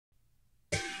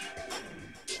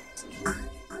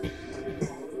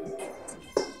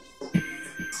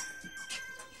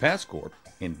Pascorp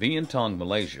in Vientiane,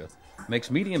 Malaysia,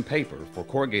 makes medium paper for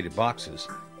corrugated boxes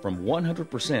from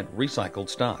 100% recycled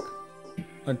stock.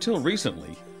 Until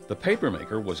recently, the paper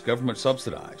maker was government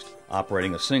subsidized,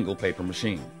 operating a single paper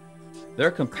machine. Their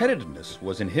competitiveness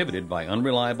was inhibited by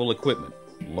unreliable equipment,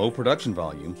 low production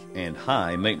volume, and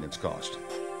high maintenance cost.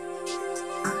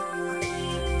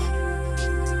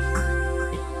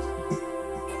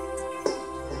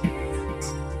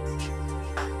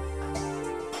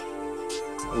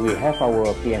 We have our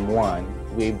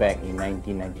PM1 way back in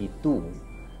 1992,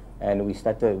 and we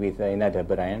started with another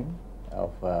brand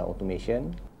of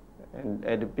automation. And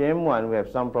at the PM1, we have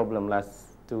some problem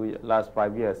last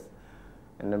 5 years,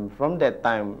 and then from that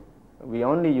time, we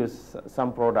only use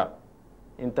some product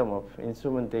in terms of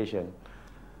instrumentation.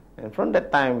 And from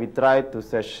that time, we tried to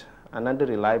search another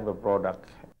reliable product.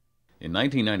 In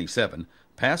 1997,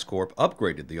 Pascorp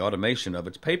upgraded the automation of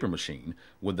its paper machine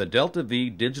with the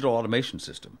DeltaV digital automation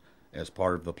system as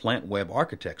part of the plant web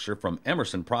architecture from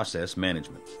Emerson Process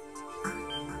Management.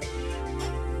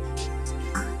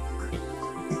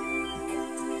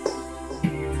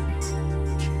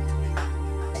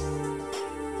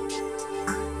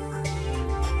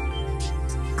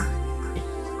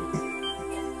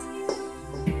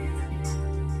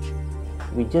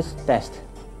 We just test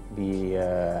the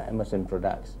Emerson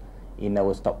products in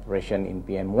our stock operation in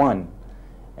PM1,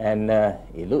 and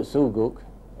it looks so good,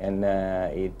 and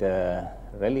it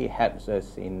really helps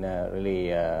us in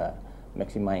really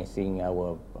maximizing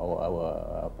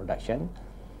our production.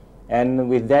 And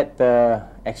with that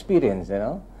experience,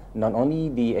 not only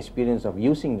the experience of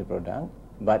using the product,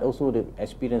 but also the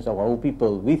experience of our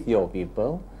people with your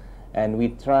people, and we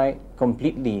try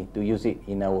completely to use it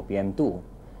in our PM2.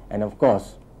 And of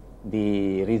course,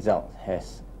 the result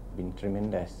has been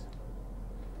tremendous.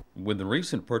 With the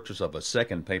recent purchase of a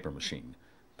second paper machine,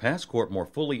 Pascorp more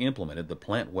fully implemented the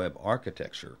plant web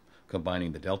architecture,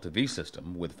 combining the DeltaV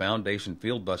system with foundation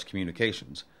Fieldbus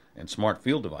communications and smart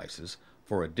field devices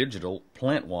for a digital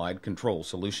plant-wide control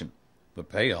solution. The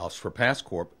payoffs for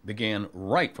Pascorp began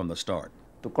right from the start.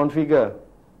 To configure,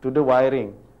 to the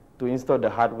wiring, to install the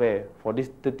hardware for this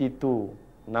 32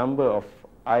 number of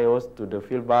I/Os to the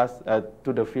Fieldbus,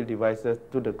 to the field devices,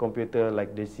 to the computer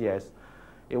like DCS.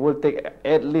 It will take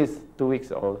at least 2 weeks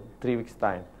or 3 weeks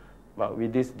time. But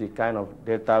with this, the kind of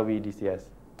DeltaV DCS,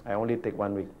 I only take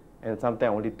 1 week, and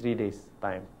sometimes only 3 days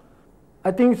time.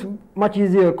 I think it's much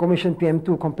easier to commission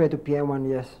PM2 compared to PM1,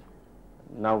 yes.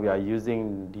 Now we are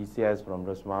using DCS from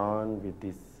Rosemount with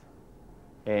this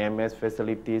AMS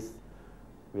facilities,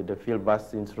 with the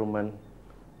Fieldbus instrument.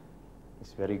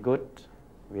 It's very good,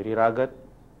 very rugged,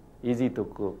 easy to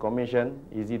commission,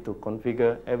 easy to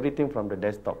configure, everything from the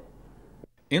desktop.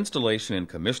 Installation and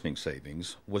commissioning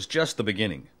savings was just the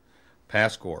beginning.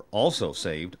 Pascorp also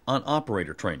saved on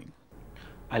operator training.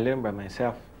 I learned by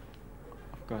myself,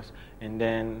 of course, and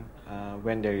then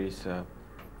when there is a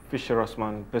Fisher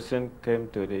Rosemount person came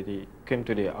to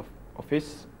the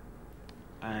office,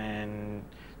 and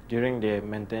during the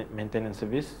maintenance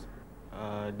service,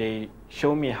 they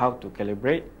show me how to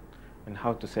calibrate and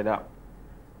how to set up.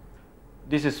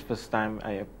 This is first time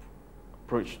I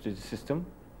approached the system,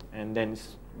 and then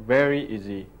it's very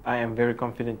easy. I am very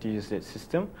confident to use that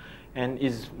system, and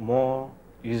it's more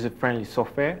user-friendly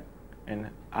software, and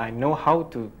I know how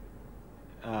to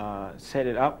set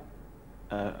it up,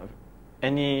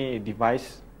 any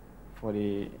device for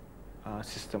the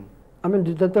system. I mean,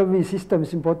 the DeltaV system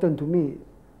is important to me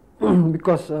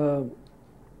because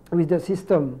with that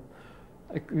system,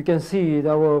 we can see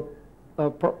our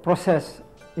process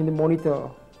in the monitor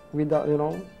without,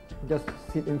 just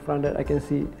sit in front that I can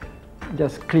see,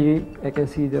 just click, I can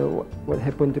see what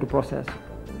happened to the process.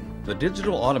 The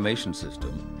digital automation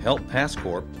system helped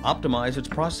Pascorp optimize its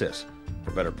process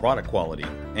for better product quality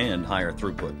and higher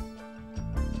throughput.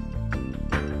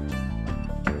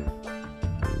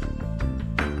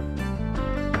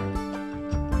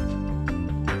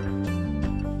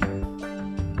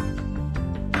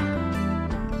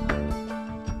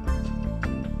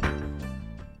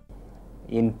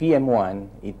 In PM1,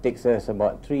 it takes us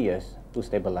about 3 years to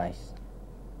stabilize.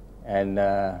 And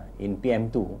in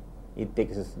PM2, it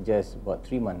takes us just about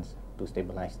 3 months to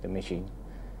stabilize the machine.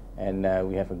 And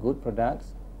we have a good product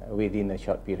within a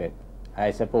short period.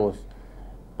 I suppose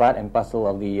part and parcel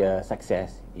of the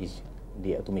success is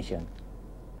the automation.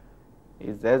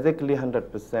 It's exactly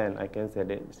 100%, I can say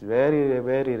that. It's very,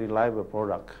 very reliable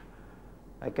product.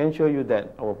 I can show you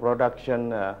that our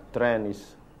production trend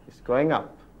is going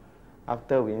up.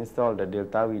 After we install the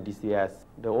DeltaV DCS,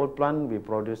 the old plant we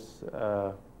produce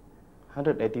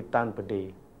 180 tons per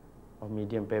day of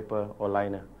medium paper or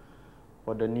liner.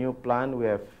 For the new plant, we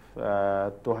have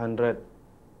 200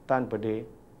 ton per day,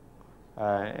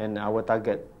 and our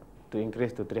target to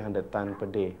increase to 300 ton per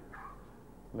day,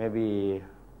 maybe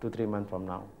 2-3 months from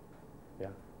now. Yeah.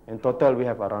 In total, we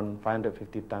have around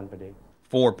 550 ton per day.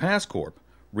 For Pascorp,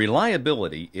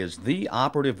 reliability is the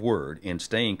operative word in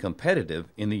staying competitive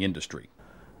in the industry.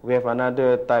 We have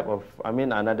another type of,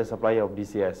 another supplier of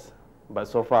DCS, but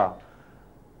so far,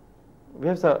 we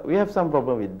have some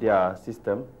problem with their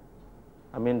system.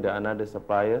 Another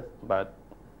supplier, but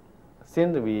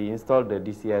since we installed the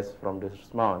DCS from the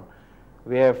small,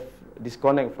 we have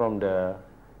disconnect from the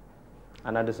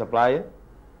another supplier.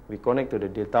 We connect to the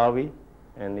DeltaV,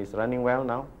 and it's running well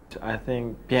now. I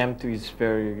think PM2 is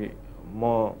very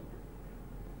more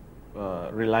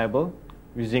reliable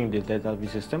using the DeltaV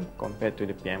system compared to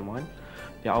the PM1.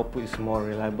 The output is more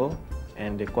reliable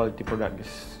and the quality product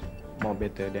is more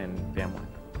better than PM1.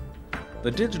 The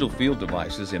digital field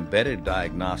device's embedded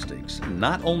diagnostics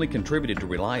not only contributed to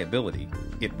reliability,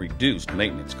 it reduced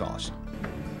maintenance costs.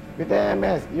 With the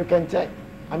AMS, you can check.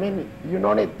 You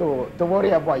don't need to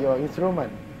worry about your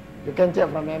instrument. You can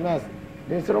check from AMS.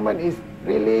 The instrument is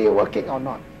really working or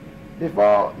not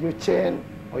before you change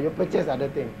or you purchase other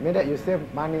things. Mean that you save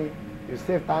money, you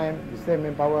save time, you save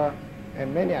manpower,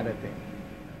 and many other things.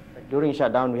 During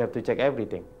shutdown, we have to check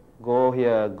everything. Go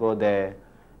here, go there,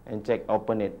 and check,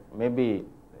 open it. Maybe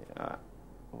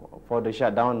for the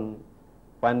shutdown,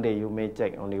 one day you may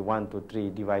check only 1 to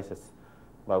 3 devices.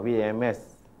 But with AMS,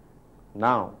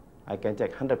 now I can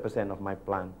check 100% of my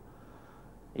plant.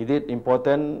 Is it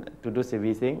important to do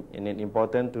servicing? Is it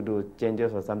important to do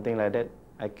changes or something like that?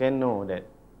 I can know that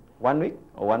 1 week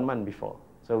or 1 month before.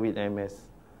 So with AMS,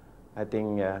 I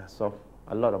think solve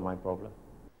a lot of my problem.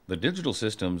 The digital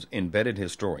system's embedded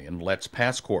historian lets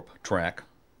Pascorp track,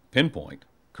 pinpoint,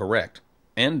 correct,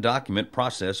 and document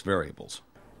process variables.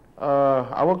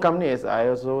 Our company is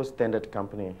ISO standard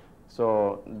company,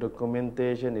 so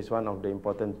documentation is one of the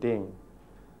important things.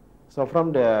 So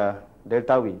from the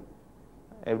DeltaV,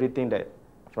 everything that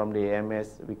from the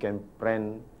AMS, we can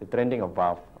print the trending of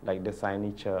valve, like the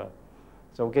signature.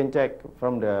 So we can check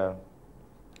from the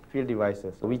field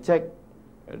devices. We check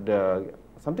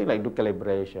something like do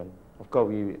calibration. Of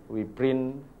course, we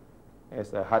print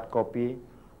as a hard copy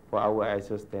for our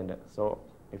ISO standard. So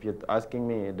if you're asking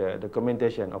me the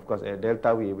documentation, of course, at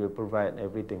DeltaV will provide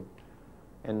everything,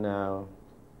 and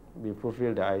we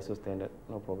fulfill the ISO standard,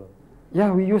 no problem. Yeah,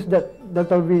 we use that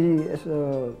DeltaV as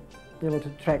to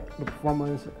track the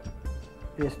performance.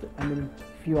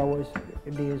 Few hours,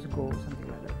 days ago, something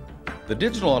like that. The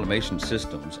digital automation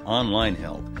system's online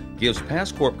help gives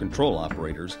Pascorp control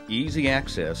operators easy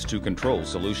access to control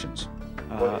solutions.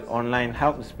 Online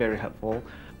help is very helpful.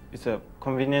 It's a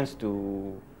convenience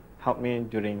to help me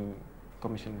during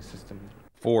commissioning the system.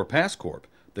 For Pascorp,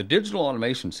 the digital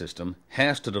automation system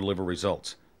has to deliver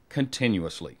results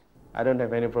continuously. I don't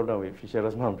have any problem with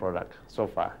Fisher-Rosman product so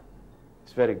far.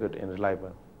 It's very good and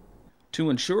reliable. To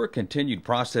ensure continued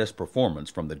process performance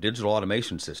from the digital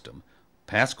automation system,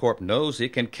 Pascorp knows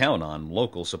it can count on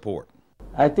local support.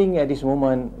 I think at this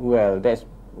moment, well, that's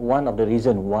one of the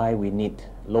reasons why we need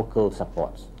local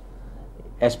supports,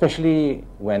 especially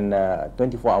when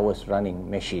 24 hours running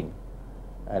machine.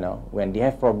 When they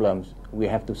have problems, we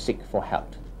have to seek for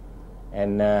help.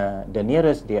 And the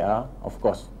nearest they are, of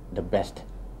course, the best.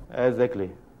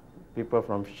 Exactly. People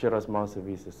from Fisher-Rosman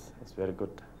services, it's very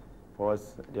good. For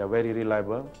us, they are very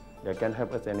reliable. They can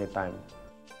help us anytime.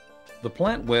 The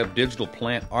PlantWeb digital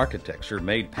plant architecture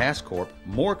made Pascorp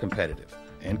more competitive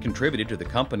and contributed to the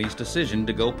company's decision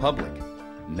to go public.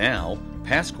 Now,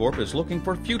 Pascorp is looking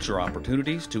for future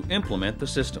opportunities to implement the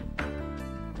system.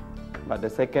 But the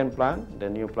second plant, the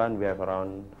new plant, we have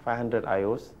around 500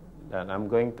 IOs. That I'm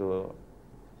going to,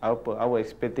 our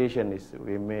expectation is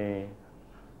we may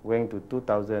going to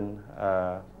 2,000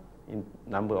 in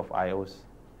number of IOs,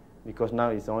 because now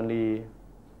it's only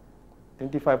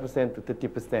 25% to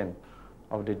 30%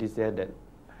 of the DCS that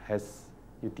has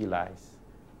utilized.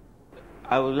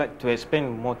 I would like to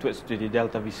expand more towards the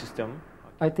DeltaV system.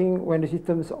 I think when the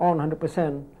system is on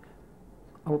 100%,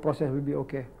 our process will be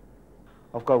okay.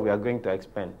 Of course, we are going to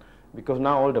expand, because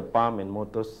now all the pump and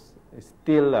motors is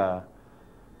still,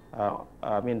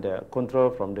 the control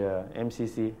from the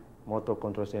MCC, Motor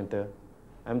Control Center.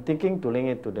 I'm thinking to link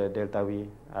it to the DeltaV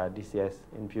DCS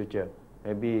in future,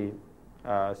 maybe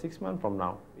 6 months from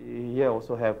now. Here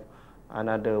also have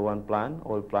another old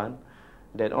plant,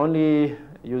 that only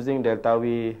using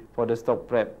DeltaV for the stock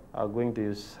prep are going to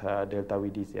use DeltaV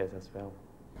DCS as well.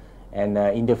 And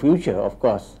in the future, of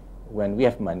course, when we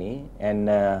have money and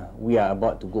we are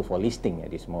about to go for listing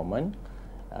at this moment,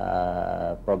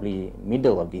 probably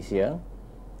middle of this year,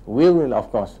 we will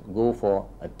of course go for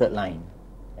a third line,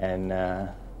 and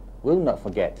we'll not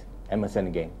forget Emerson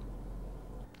again.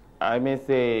 I may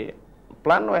say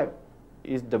plant web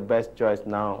is the best choice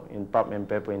now in pulp and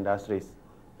paper industries.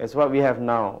 It's what we have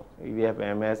now. We have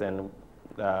MS and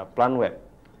plant web.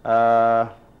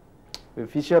 With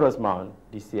Fisher-Rose mount,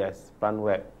 DCS, plant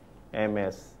web,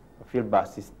 MS, Fieldbus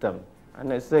system.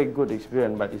 And it's a good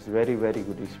experience, but it's very, very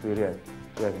good experience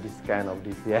to have this kind of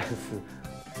DCS.